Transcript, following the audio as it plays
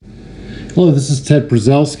Hello, this is Ted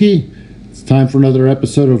Przelski. It's time for another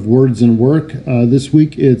episode of Words and Work. This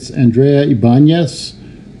week it's Andrea Ibanez,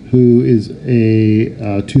 who is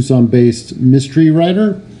a Tucson-based mystery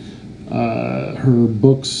writer. Her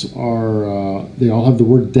books are, they all have the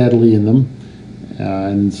word deadly in them.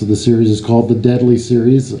 And so the series is called the Deadly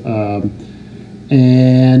Series.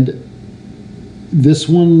 And this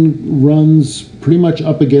one runs pretty much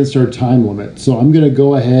up against our time limit. So I'm going to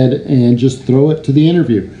go ahead and just throw it to the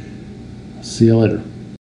interview. See you later.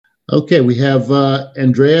 Okay, we have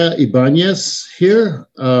Andrea Ibanez here,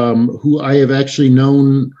 who I have actually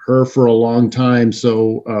known her for a long time.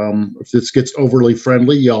 So if this gets overly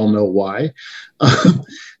friendly, y'all know why.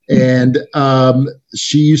 And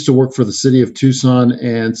she used to work for the city of Tucson,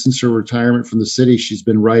 and since her retirement from the city, she's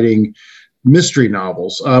been writing mystery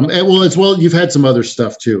novels. You've had some other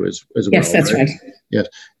stuff too, as well. Yes, that's right. Yes,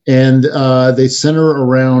 and they center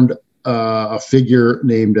around a figure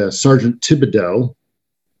named Sergeant Thibodeau.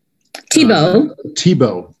 Thibault.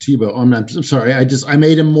 Thibault. I'm sorry. I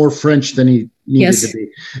made him more French than he needed to be.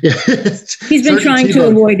 Yeah. He's been trying to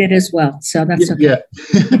avoid it as well, so that's okay.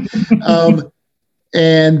 Yeah.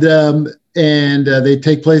 And they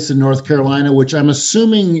take place in North Carolina, which I'm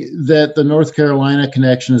assuming that the North Carolina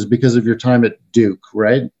connection is because of your time at Duke,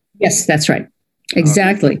 right? Yes, that's right.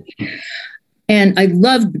 Exactly. And I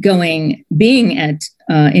loved being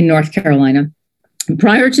in North Carolina.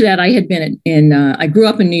 Prior to that, I had been I grew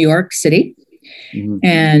up in New York City,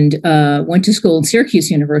 and went to school at Syracuse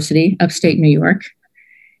University, upstate New York,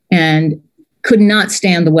 and could not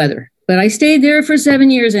stand the weather. But I stayed there for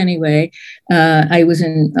 7 years anyway. I was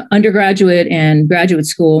in undergraduate and graduate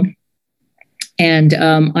school, and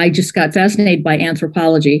I just got fascinated by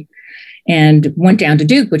anthropology and went down to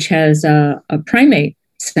Duke, which has a primate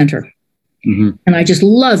center. Mm-hmm. And I just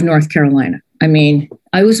love North Carolina. I mean,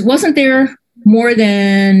 I wasn't there more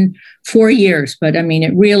than 4 years, but I mean,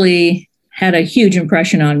 it really had a huge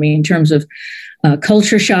impression on me in terms of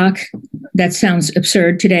culture shock. That sounds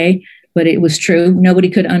absurd today, but it was true. Nobody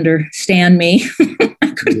could understand me.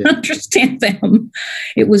 I couldn't understand them.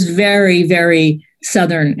 It was very, very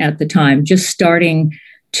Southern at the time, just starting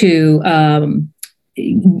to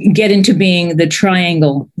get into being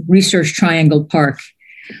the Research Triangle Park,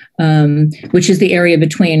 which is the area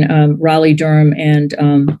between Raleigh, Durham, and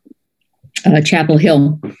Chapel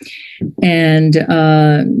Hill. And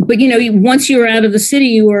but once you were out of the city,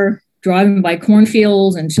 you were driving by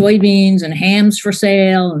cornfields and soybeans and hams for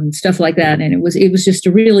sale and stuff like that. And it was just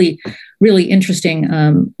a really, really interesting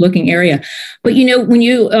looking area. But when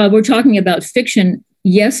you were talking about fiction,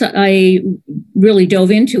 yes, I really dove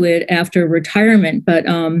into it after retirement, but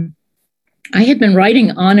I had been writing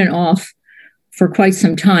on and off for quite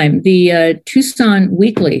some time. The Tucson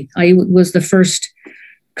Weekly, I was the first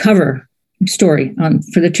cover story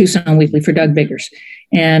for the Tucson Weekly for Doug Biggers.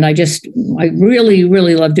 And I really,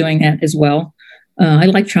 really love doing that as well. I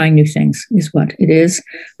like trying new things is what it is.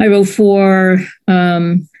 I wrote for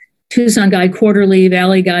Tucson Guide Quarterly,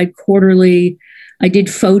 Valley Guide Quarterly. I did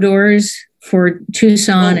Fodor's for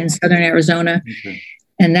Tucson and Southern Arizona. Okay.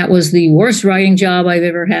 And that was the worst writing job I've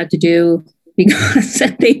ever had to do because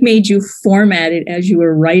they made you format it as you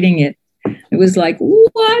were writing it. It was like,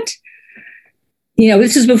 what?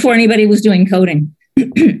 This is before anybody was doing coding,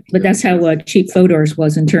 but that's how cheap Fodor's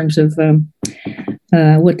was in terms of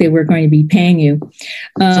what they were going to be paying you.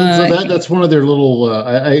 So that's one of their little.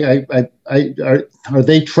 Are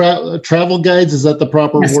they travel guides? Is that the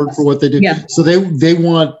proper word for what they do? Yeah. So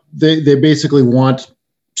they basically want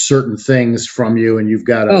certain things from you, and you've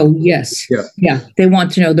got to. Oh yes. Yeah. They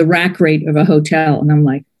want to know the rack rate of a hotel, and I'm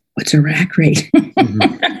like, what's a rack rate?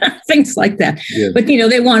 Mm-hmm. Things like that. Yeah. But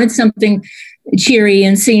they wanted something cheery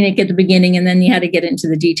and scenic at the beginning, and then you had to get into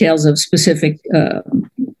the details of specific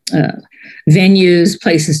venues,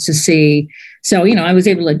 places to see. So I was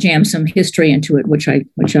able to jam some history into it, which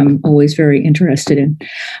I'm always very interested in,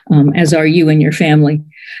 as are you and your family.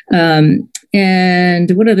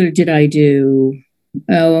 And what other did I do?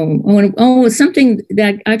 It's something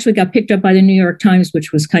that actually got picked up by the New York Times,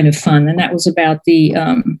 which was kind of fun, and that was about the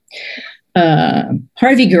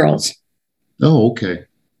Harvey girls. Oh, okay.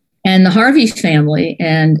 And the Harvey family,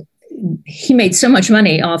 and he made so much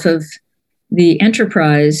money off of the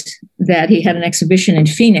enterprise that he had an exhibition in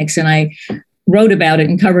Phoenix, and I wrote about it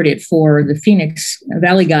and covered it for the Phoenix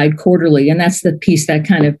Valley Guide Quarterly, and that's the piece that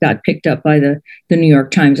kind of got picked up by the New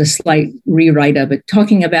York Times, a slight rewrite of it,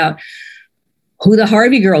 talking about who the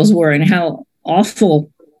Harvey girls were and how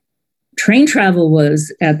awful train travel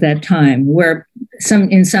was at that time, where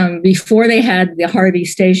before they had the Harvey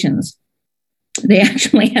stations, they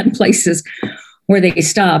actually had places where they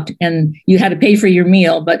stopped, and you had to pay for your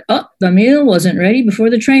meal, but the meal wasn't ready before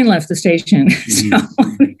the train left the station. So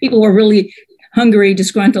people were really hungry,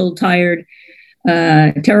 disgruntled, tired,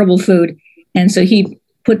 terrible food. And so he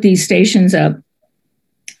put these stations up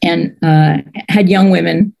and had young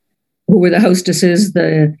women who were the hostesses,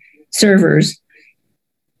 the servers,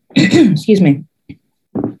 excuse me.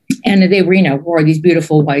 And they were, wore these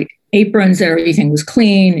beautiful white aprons. Everything was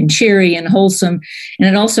clean and cheery and wholesome. And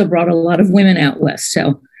it also brought a lot of women out west.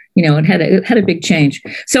 So, it had a big change.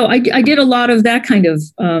 So I did a lot of that kind of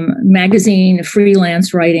magazine,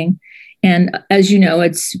 freelance writing. And as you know,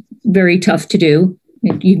 it's very tough to do.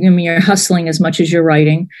 You're hustling as much as you're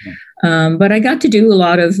writing. But I got to do a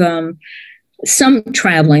lot of some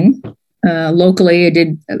traveling locally. I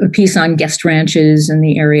did a piece on guest ranches in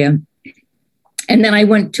the area. And then I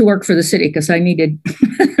went to work for the city because I needed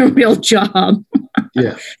a real job.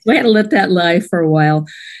 Yeah. So I had to let that lie for a while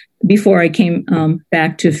before I came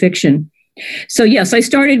back to fiction. So yes, I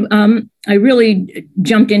started, I really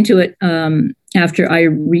jumped into it after I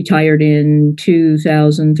retired in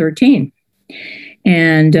 2013.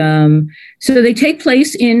 And so they take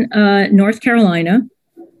place in North Carolina.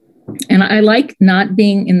 And I like not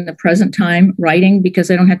being in the present time writing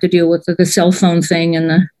because I don't have to deal with the cell phone thing and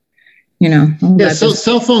the, so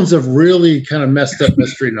cell phones have really kind of messed up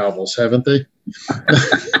mystery novels, haven't they?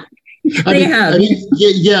 They have.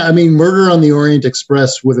 I mean, Murder on the Orient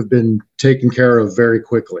Express would have been taken care of very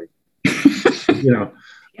quickly. We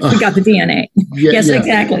got the DNA. Yes,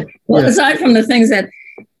 exactly. Well, aside from the things that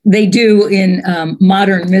they do in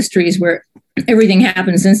modern mysteries where everything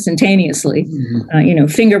happens instantaneously,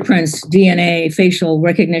 fingerprints, DNA, facial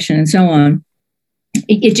recognition, and so on.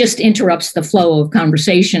 It just interrupts the flow of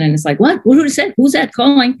conversation. And it's like, what? Who's that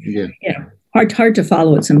calling? Yeah. Hard to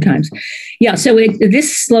follow it sometimes. Yeah. So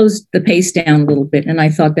this slows the pace down a little bit. And I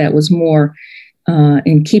thought that was more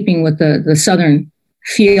in keeping with the Southern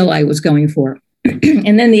feel I was going for.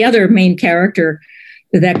 And then the other main character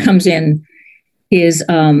that comes in is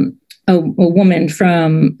a woman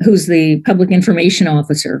who's the public information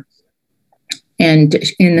officer. And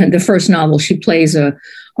in the first novel, she plays a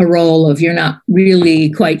role of you're not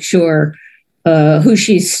really quite sure who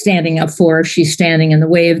she's standing up for, if she's standing in the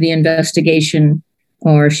way of the investigation,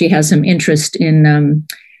 or if she has some interest in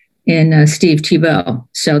Steve Thibault.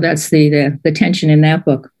 So that's the tension in that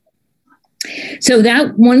book. So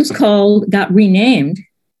that one's got renamed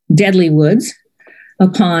Deadly Woods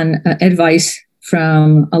upon advice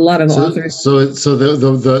from a lot of authors. So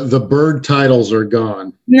the bird titles are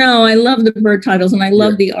gone. No, I love the bird titles and I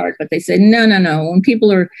love the art, but they said, no. When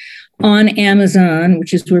people are on Amazon,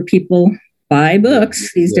 which is where people buy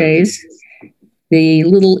books these days, the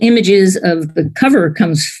little images of the cover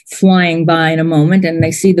comes flying by in a moment and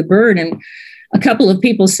they see the bird. And a couple of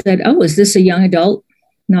people said, oh, is this a young adult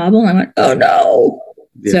novel? And I went, oh, no.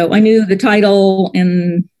 Yeah. So I knew the title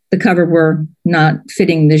and the cover were not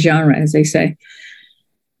fitting the genre, as they say.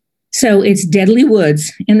 So it's Deadly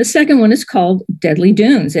Woods. And the second one is called Deadly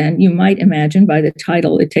Dunes. And you might imagine by the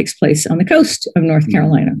title, it takes place on the coast of North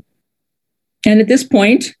Carolina. And at this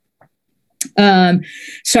point,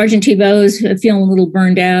 Sergeant Thibault's feeling a little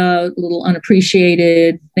burned out, a little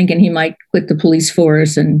unappreciated, thinking he might quit the police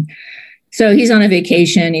force. And so he's on a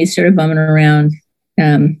vacation. He's sort of bumming around.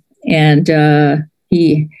 And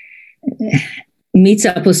he meets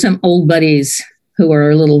up with some old buddies who are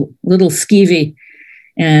a little skeevy.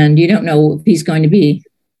 And you don't know if he's going to be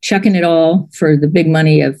chucking it all for the big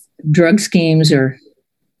money of drug schemes or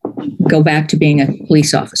go back to being a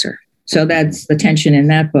police officer. So that's the tension in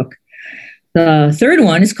that book. The third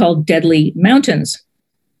one is called Deadly Mountains.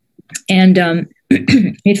 And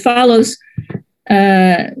it follows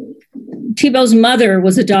Thibault's mother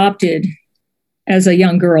was adopted as a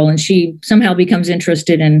young girl, and she somehow becomes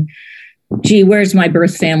interested in, gee, where's my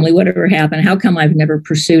birth family? Whatever happened? How come I've never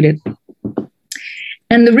pursued it?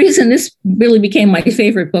 And the reason this really became my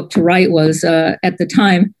favorite book to write was at the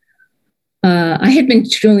time, I had been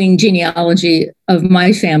doing genealogy of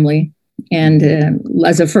my family. And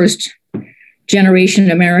as a first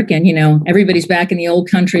generation American, everybody's back in the old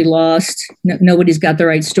country lost. Nobody's got the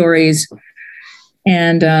right stories.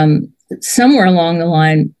 And somewhere along the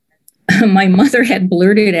line, my mother had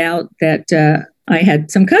blurted out that I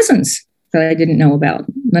had some cousins that I didn't know about.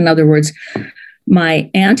 In other words, my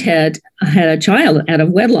aunt had a child out of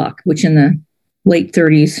wedlock, which in the late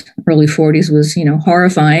 30s, early 40s was,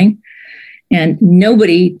 horrifying. And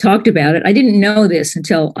nobody talked about it. I didn't know this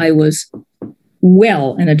until I was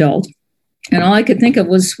an adult. And all I could think of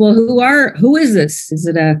was, well, who is this? Is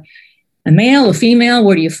it a male, a female?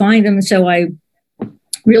 Where do you find them? So I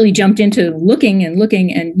really jumped into looking,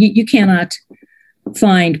 and you cannot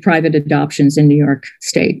find private adoptions in New York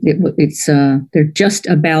State. They're just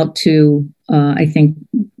about to, I think,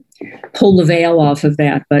 pull the veil off of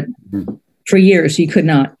that, but for years you could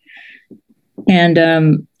not.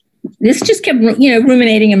 And this just kept,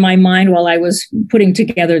 ruminating in my mind while I was putting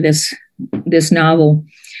together this novel.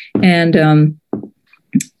 And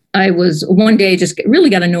I was one day just really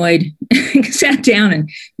got annoyed, sat down and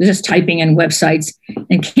was just typing in websites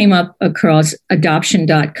and came up across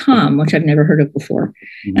adoption.com, which I've never heard of before.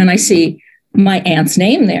 Mm-hmm. And I see my aunt's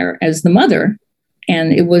name there as the mother.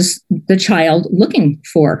 And it was the child looking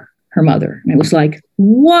for her mother. And it was like,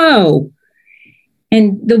 whoa.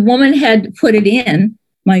 And the woman had put it in.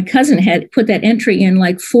 My cousin had put that entry in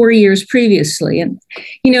like 4 years previously. And,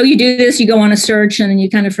 you do this, you go on a search and then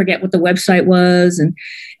you kind of forget what the website was. And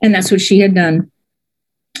that's what she had done.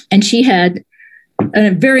 And she had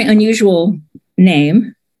a very unusual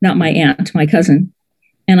name, not my aunt, my cousin.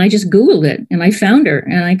 And I just Googled it and I found her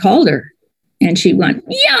and I called her and she went,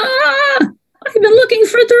 yeah, I've been looking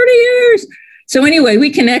for 30 years. So anyway,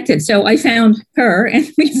 we connected. So I found her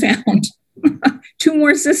and we found 2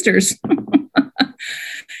 more sisters.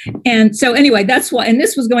 And so anyway, that's why, and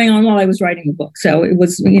this was going on while I was writing the book. So it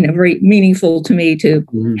was, very meaningful to me to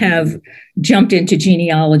have jumped into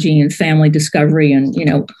genealogy and family discovery and,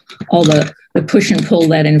 all the push and pull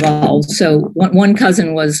that involved. So one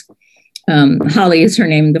cousin was, Holly is her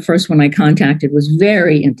name. The first one I contacted was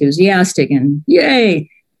very enthusiastic and yay.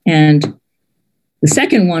 And the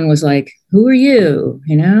second one was like, who are you?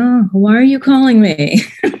 Why are you calling me?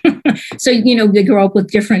 So, they grow up with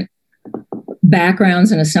different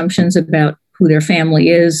backgrounds and assumptions about who their family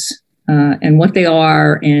is and what they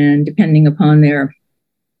are. And depending upon their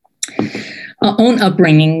own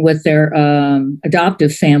upbringing with their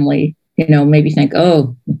adoptive family, maybe think,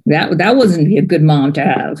 oh, that wasn't a good mom to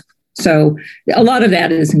have. So a lot of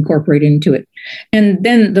that is incorporated into it. And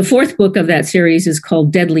then the 4th book of that series is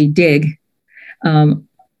called Deadly Dig. And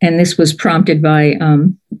this was prompted by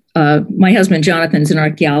my husband, Jonathan's an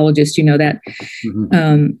archaeologist, that.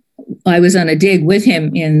 Mm-hmm. I was on a dig with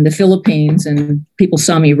him in the Philippines and people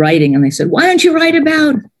saw me writing and they said, why don't you write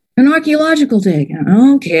about an archaeological dig?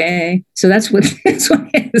 Okay. So that's what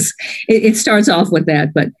it is. It starts off with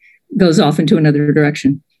that, but goes off into another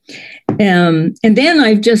direction. And then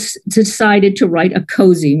I've just decided to write a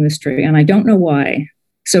cozy mystery and I don't know why.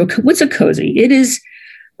 So what's a cozy? It is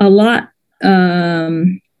a lot.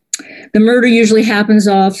 The murder usually happens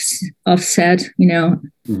off set,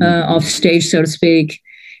 off stage, so to speak.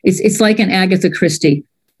 It's like an Agatha Christie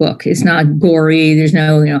book. It's not gory. There's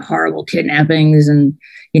no horrible kidnappings and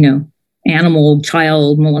animal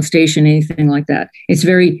child molestation, anything like that.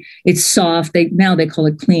 It's soft. They call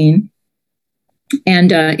it clean,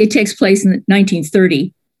 and it takes place in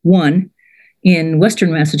 1931 in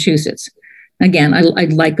Western Massachusetts. Again, I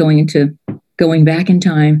like going back in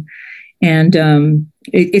time, and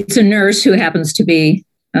it's a nurse who happens to be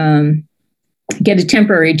get a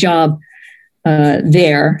temporary job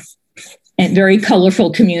there, and very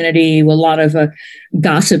colorful community with a lot of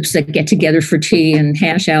gossips that get together for tea and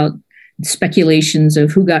hash out speculations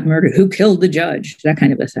of who got murdered, who killed the judge, that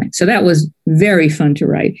kind of a thing. So that was very fun to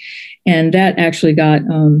write. And that actually got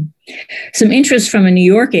some interest from a New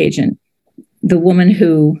York agent, the woman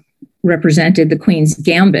who represented the Queen's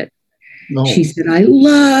Gambit. Oh. She said, I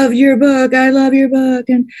love your book.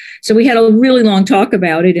 And so we had a really long talk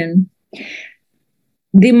about it. And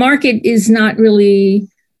the market is not really,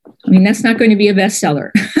 that's not going to be a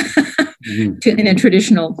bestseller in a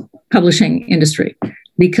traditional publishing industry,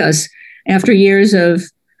 because after years of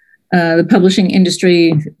the publishing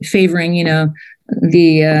industry favoring,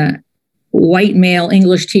 the white male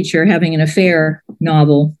English teacher having an affair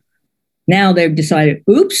novel, now they've decided,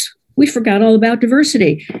 oops, we forgot all about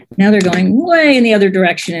diversity. Now they're going way in the other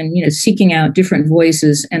direction and, seeking out different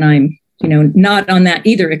voices. And I'm, not on that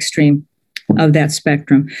either extreme of that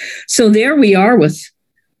spectrum. So there we are with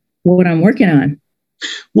what I'm working on.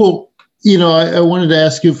 Well, I wanted to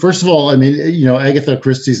ask you, first of all, Agatha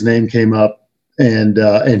Christie's name came up and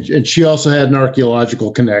she also had an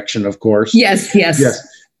archaeological connection, of course. Yes.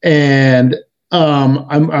 And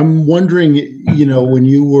I'm wondering, when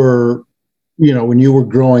you were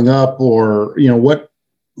growing up, or,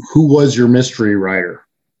 who was your mystery writer?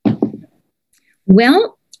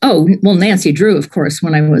 Well, Nancy Drew, of course,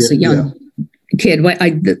 when I was a young kid.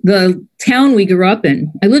 The town we grew up in,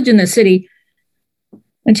 I lived in the city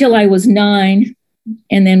until I was 9,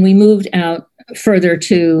 and then we moved out further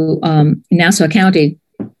to Nassau County,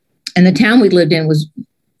 and the town we lived in was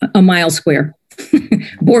a mile square,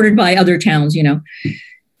 bordered by other towns,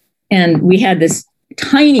 and we had this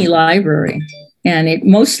tiny library, and it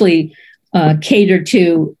mostly catered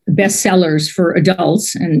to bestsellers for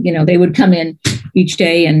adults. And, they would come in each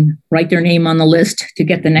day and write their name on the list to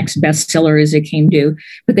get the next bestseller as it came due.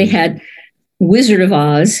 But they had Wizard of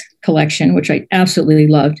Oz collection, which I absolutely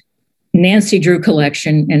loved, Nancy Drew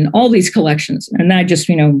collection, and all these collections. And I just,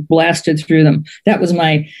 blasted through them. That was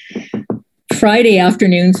my Friday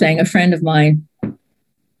afternoon thing. A friend of mine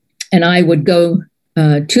and I would go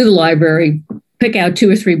to the library, pick out 2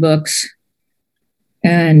 or 3 books,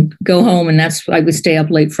 and go home. And I would stay up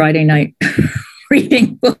late Friday night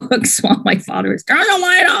reading books while my father was turn the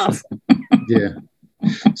light off. Yeah.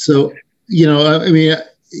 So,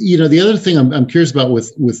 the other thing I'm curious about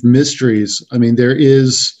with mysteries, there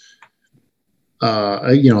is,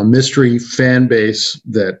 a mystery fan base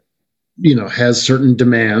that, has certain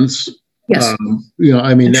demands. Yes.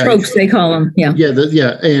 Tropes, they call them. Yeah.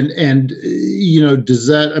 Yeah. And does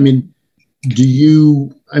that,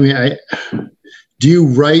 do you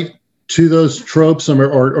write to those tropes,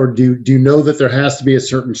 or do you know that there has to be a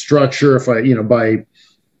certain structure? If by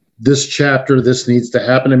this chapter, this needs to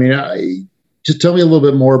happen. Just tell me a little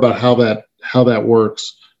bit more about how that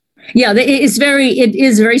works. Yeah, it is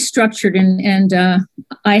very structured, and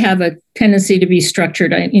I have a tendency to be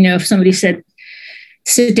structured. If somebody said,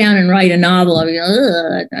 sit down and write a novel, I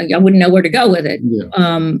wouldn't know where to go with it.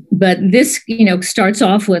 Yeah. But this, starts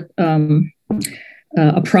off with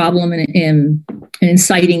a problem and an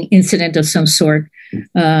inciting incident of some sort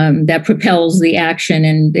that propels the action,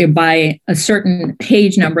 and by a certain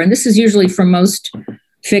page number. And this is usually for most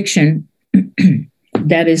fiction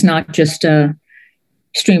that is not just a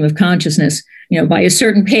stream of consciousness. By a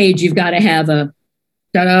certain page, you've got to have a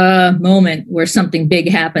ta-da moment where something big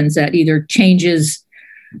happens that either changes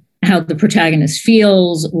how the protagonist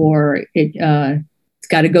feels, or it's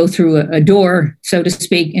got to go through a door, so to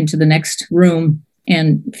speak, into the next room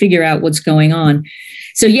and figure out what's going on.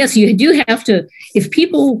 So yes, you do have to, if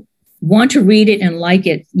people want to read it and like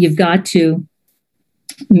it, you've got to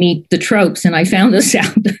meet the tropes. And I found this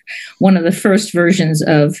out, one of the first versions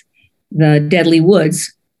of The Deadly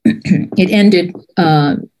Woods, it ended,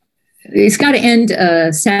 it's got to end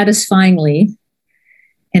satisfyingly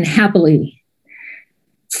and happily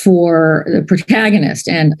for the protagonist.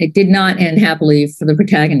 And it did not end happily for the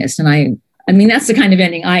protagonist. And I mean, that's the kind of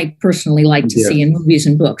ending I personally like to see in movies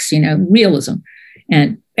and books, realism.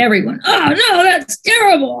 And everyone, oh no, that's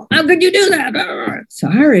terrible. How could you do that?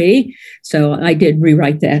 Sorry. So I did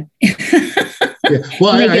rewrite that. Yeah.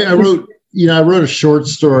 Well, I wrote a short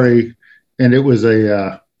story, and it was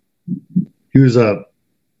he was a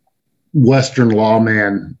Western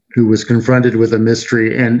lawman who was confronted with a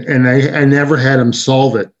mystery, and I never had him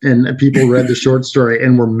solve it. And people read the short story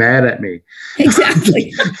and were mad at me.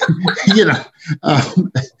 Exactly.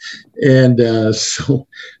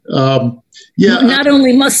 Not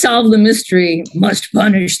only must solve the mystery, must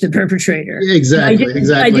punish the perpetrator. Exactly.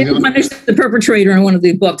 I didn't punish the perpetrator in one of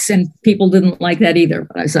the books, and people didn't like that either.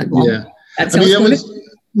 But I said, well, that's how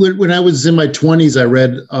when I was in my 20s, I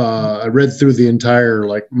read through the entire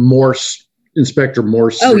Morse, Inspector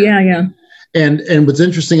Morse. Oh yeah. And what's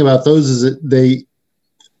interesting about those is that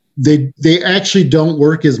they actually don't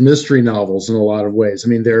work as mystery novels in a lot of ways.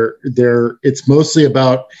 It's mostly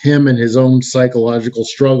about him and his own psychological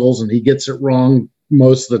struggles, and he gets it wrong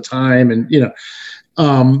most of the time. And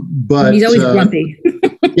but he's always grumpy.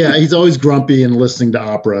 Yeah, he's always grumpy and listening to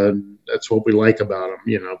opera, and that's what we like about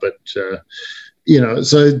him. But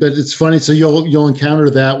it's funny. So you'll encounter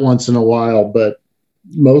that once in a while, but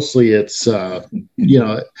mostly it's I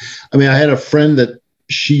had a friend that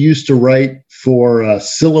she used to write for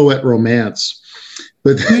Silhouette Romance,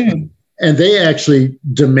 but and they actually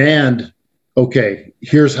demand, okay,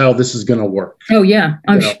 here's how this is going to work. Oh yeah,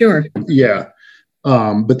 I'm sure. Yeah,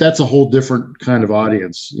 but that's a whole different kind of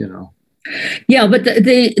audience, Yeah, but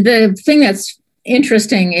the thing that's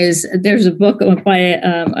interesting is there's a book by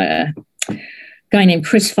a guy named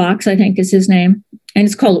Chris Fox, I think is his name, and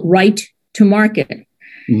it's called Right to Market.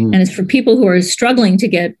 Mm-hmm. And it's for people who are struggling to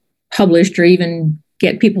get published or even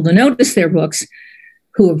get people to notice their books,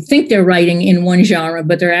 who think they're writing in one genre,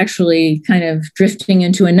 but they're actually kind of drifting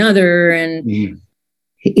into another. And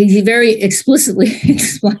he very explicitly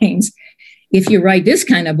explains, if you write this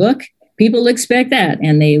kind of book, people expect that.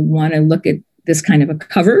 And they want to look at this kind of a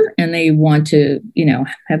cover, and they want to,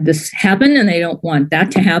 have this happen, and they don't want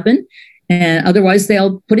that to happen. And otherwise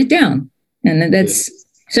they'll put it down. And that's,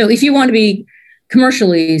 so if you want to be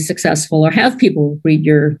commercially successful or have people read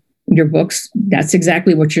your books, that's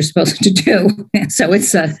exactly what you're supposed to do. So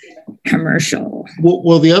it's a commercial.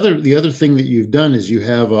 Well, the other thing that you've done is you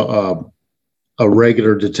have a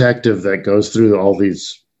regular detective that goes through all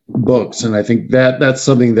these books, and I think that's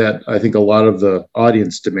something that I think a lot of the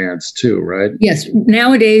audience demands too, right? Yes.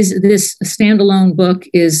 Nowadays, this standalone book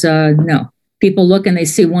is no. People look and they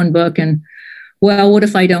see one book and, well, what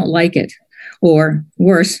if I don't like it? Or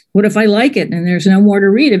worse, what if I like it and there's no more to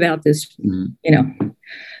read about this?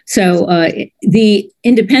 So the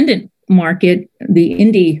independent market, the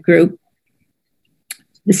indie group,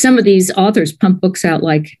 some of these authors pump books out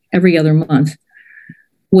like every other month,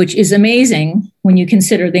 which is amazing when you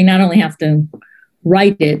consider they not only have to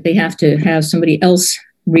write it, they have to have somebody else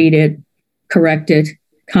read it, correct it,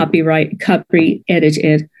 copy edit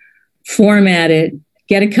it, format it,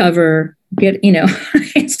 get a cover,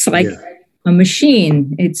 it's like a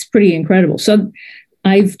machine. It's pretty incredible. So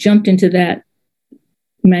I've jumped into that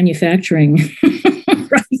manufacturing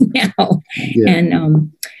right now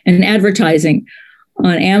and advertising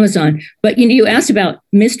on Amazon. But you asked about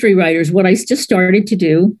mystery writers. What I just started to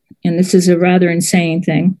do, and this is a rather insane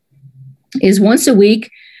thing, is once a week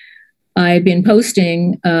I've been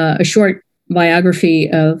posting a short biography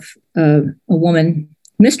of a woman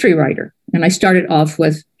mystery writer. And I started off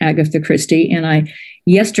with Agatha Christie, and I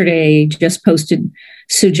yesterday just posted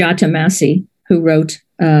Sujata Massey, who wrote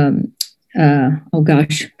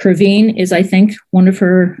Praveen is, I think, one of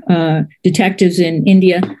her detectives in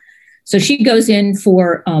India. So she goes in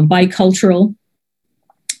for bicultural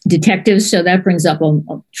detectives. So that brings up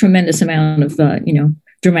a tremendous amount of,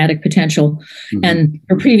 dramatic potential. Mm-hmm. And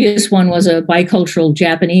her previous one was a bicultural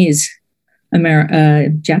Japanese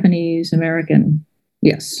American,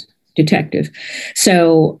 detective.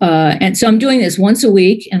 So, so I'm doing this once a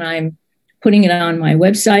week, and I'm putting it on my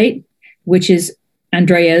website, which is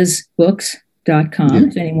andreasbooks.com,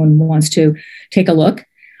 if anyone wants to take a look.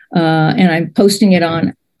 And I'm posting it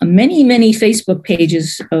on many, many Facebook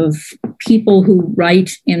pages of people who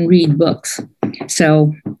write and read books.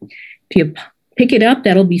 So if you pick it up,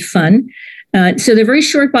 that'll be fun. So they're very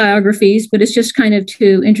short biographies, but it's just kind of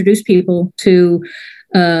to introduce people to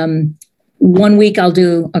 1 week I'll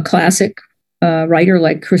do a classic writer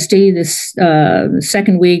like Christie. This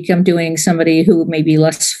second week I'm doing somebody who may be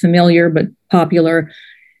less familiar but popular.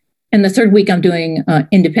 And the third week I'm doing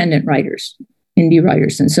independent writers, indie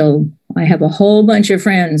writers. And so I have a whole bunch of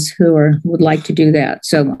friends who would like to do that.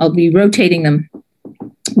 So I'll be rotating them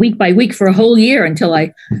week by week for a whole year until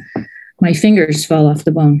my fingers fall off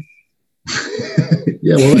the bone.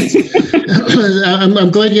 Yeah, well,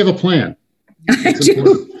 I'm glad you have a plan. I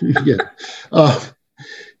do. I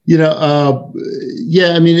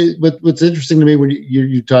mean, what's interesting to me when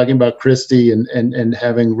you're talking about Christie and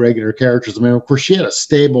having regular characters. I mean, of course, she had a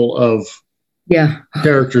stable of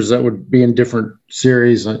characters that would be in different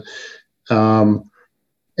series. I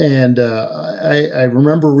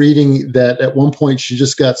remember reading that at one point she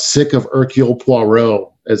just got sick of Hercule Poirot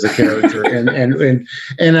as a character, and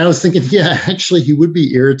I was thinking, actually, he would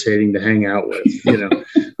be irritating to hang out with,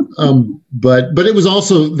 But it was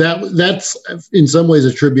also that's in some ways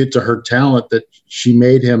a tribute to her talent, that she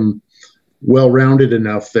made him well-rounded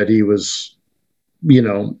enough that he was,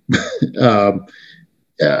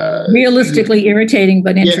 realistically irritating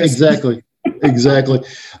but interesting. Yeah, exactly.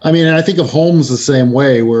 I mean, I think of Holmes the same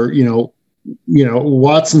way, where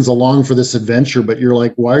Watson's along for this adventure, but you're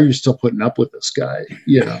like, why are you still putting up with this guy?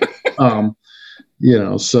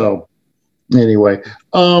 So anyway,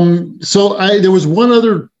 so there was one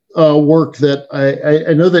other work that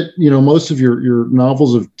I know that most of your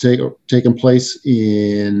novels have taken place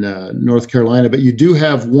in North Carolina, but you do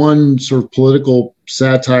have one sort of political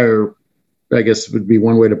satire, I guess would be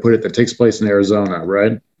one way to put it, that takes place in Arizona,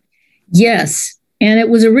 right? Yes, and it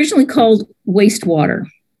was originally called Wastewater,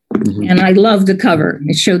 and I loved the cover.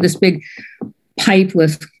 It showed this big pipe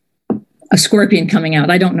with a scorpion coming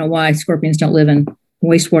out. I don't know why scorpions don't live in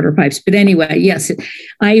wastewater pipes, but anyway, yes,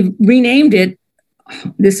 I renamed it.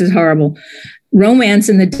 This is horrible. Romance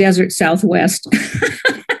in the Desert Southwest.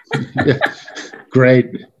 Great.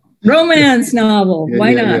 Romance novel.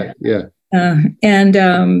 Why not? Yeah.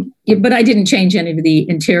 But I didn't change any of the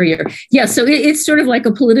interior. Yeah. So it's sort of like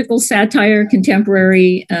a political satire,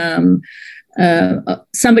 contemporary,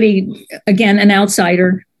 somebody, again, an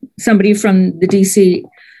outsider, somebody from the DC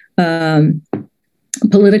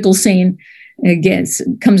political scene, again,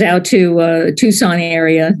 comes out to Tucson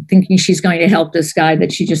area thinking she's going to help this guy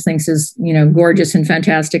that she just thinks is, gorgeous and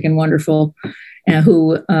fantastic and wonderful,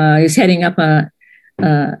 who is heading up an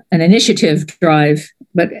initiative drive,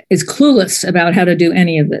 but is clueless about how to do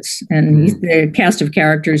any of this. And the cast of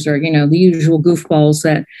characters are, the usual goofballs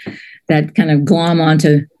that kind of glom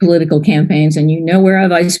onto political campaigns, and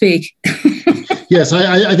whereof I speak. Yes,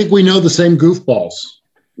 I think we know the same goofballs.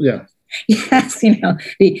 Yeah. Yes,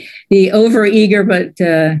 the overeager but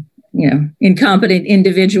incompetent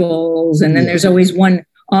individuals, and then there's always one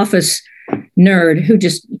office nerd who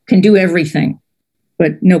just can do everything,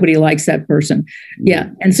 but nobody likes that person.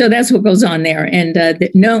 Yeah, and so that's what goes on there. And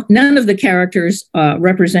none of the characters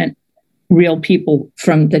represent real people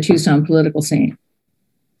from the Tucson political scene.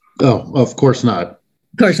 Oh, of course not.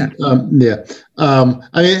 Of course not. Yeah.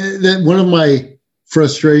 One of my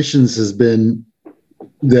frustrations has been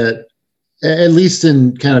that, at least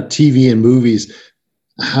in kind of TV and movies,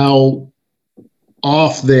 how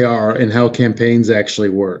off they are and how campaigns actually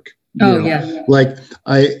work. Yeah. Like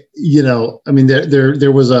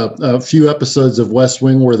there was a few episodes of West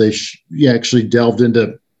Wing where they actually delved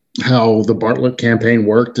into how the Bartlett campaign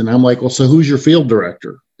worked. And I'm like, well, so who's your field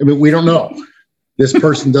director? I mean, we don't know. This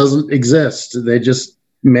person doesn't exist. They just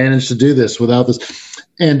managed to do this without this.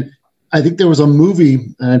 And I think there was a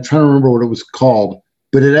movie, and I'm trying to remember what it was called,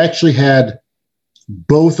 but it actually had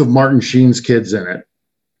both of Martin Sheen's kids in it.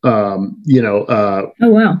 Oh,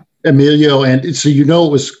 wow. Emilio, and so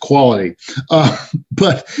it was quality.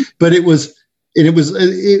 But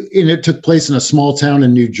it took place in a small town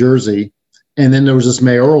in New Jersey, and then there was this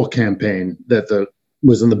mayoral campaign that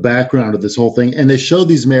was in the background of this whole thing, and they showed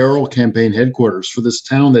these mayoral campaign headquarters for this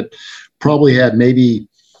town that probably had maybe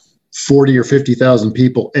 40 or 50,000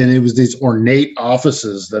 people, and it was these ornate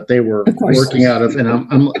offices that they were working out of. And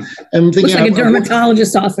I'm thinking, looks like a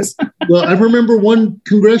dermatologist's office. Well, I remember one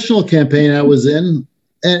congressional campaign I was in,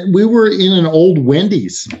 and we were in an old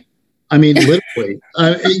Wendy's. I mean, literally,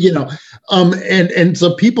 and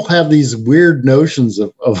so people have these weird notions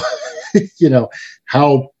of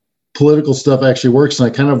how political stuff actually works. And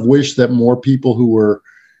I kind of wish that more people who were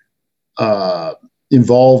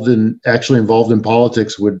involved in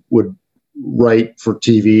politics would write for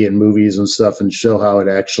TV and movies and stuff and show how it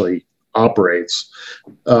actually operates.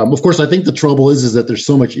 Of course, I think the trouble is that there's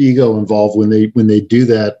so much ego involved when they do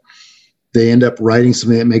that. They end up writing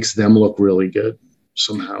something that makes them look really good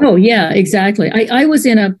somehow. Oh, yeah, exactly. I was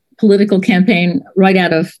in a political campaign right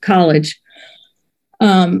out of college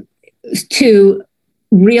to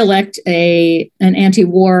reelect an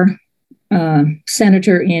anti-war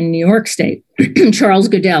senator in New York State, Charles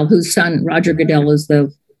Goodell, whose son Roger Goodell is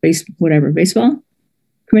the baseball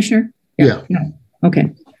commissioner. Yeah. No. Okay.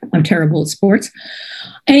 I'm terrible at sports.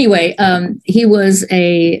 Anyway, he was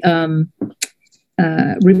a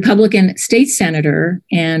Republican state senator,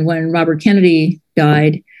 and when Robert Kennedy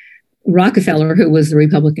died, Rockefeller, who was the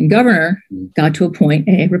Republican governor, got to appoint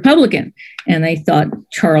a Republican, and they thought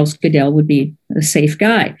Charles Goodell would be a safe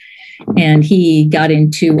guy. And he got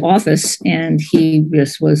into office, and he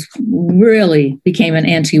just became an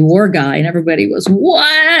anti-war guy, and everybody was,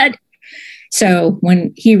 what? So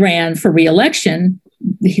when he ran for re-election,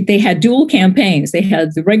 they had dual campaigns. They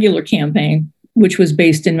had the regular campaign, which was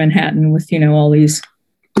based in Manhattan with, all these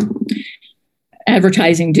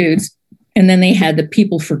advertising dudes. And then they had the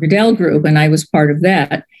People for Goodell group, and I was part of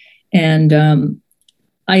that. And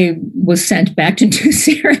I was sent back to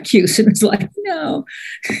Syracuse, and was like, no,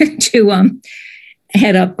 to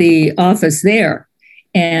head up the office there.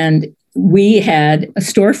 And we had a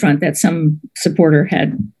storefront that some supporter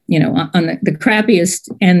had, on the crappiest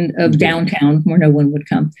end of downtown where no one would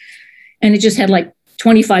come. And it just had like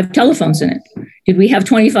 25 telephones in it. Did we have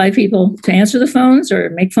 25 people to answer the phones or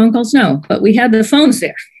make phone calls? No, but we had the phones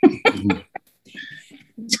there.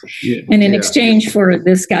 And in exchange for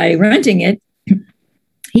this guy renting it,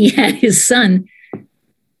 he had his son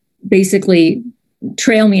basically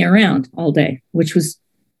trail me around all day, which was,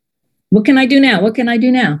 what can I do now? What can I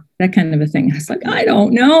do now? That kind of a thing. I was like, I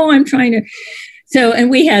don't know. I'm trying to. So, and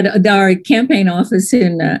we had our campaign office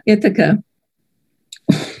in Ithaca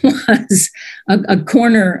was a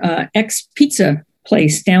corner ex-pizza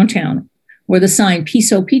place downtown where the sign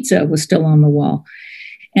Piso Pizza was still on the wall.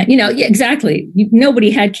 And, exactly.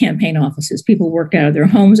 Nobody had campaign offices. People worked out of their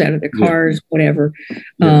homes, out of their cars, whatever.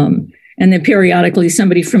 Yeah. And then periodically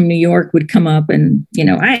somebody from New York would come up and,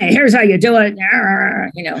 hey, here's how you do it.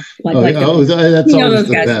 That's always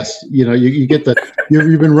the best. You get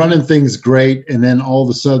you've been running things great. And then all of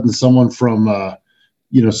a sudden someone from,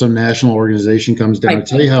 some national organization comes down and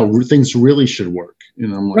tell you how things really should work.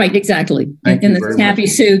 I'm like, right, exactly. And the snappy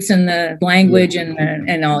suits and the language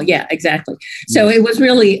and all. Yeah, exactly. So it was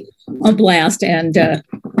really a blast, and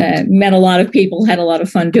met a lot of people, had a lot of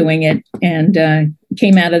fun doing it, and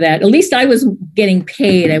came out of that. At least I was getting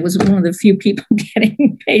paid. I was one of the few people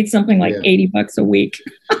getting paid something like $80 a week.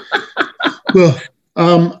 Well,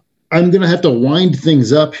 I'm going to have to wind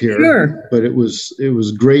things up here. Sure. But it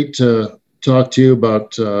was great to talk to you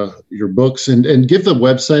about your books, and give the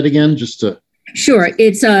website again, just to. Sure.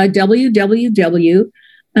 It's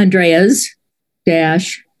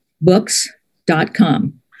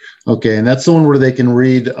www.andreas-books.com. Okay, and that's the one where they can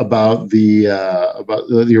read about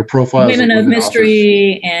your profiles, Women of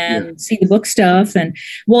Mystery, and see the book stuff. And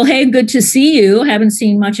well, hey, good to see you. Haven't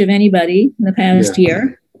seen much of anybody in the past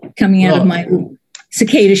year coming out of my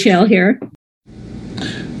cicada shell here.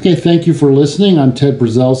 Okay, thank you for listening. I'm Ted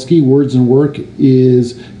Brzelski. Words and Work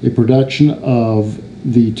is a production of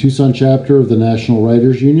the Tucson chapter of the National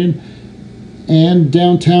Writers Union and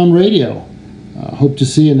Downtown Radio. Hope to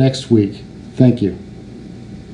see you next week. Thank you.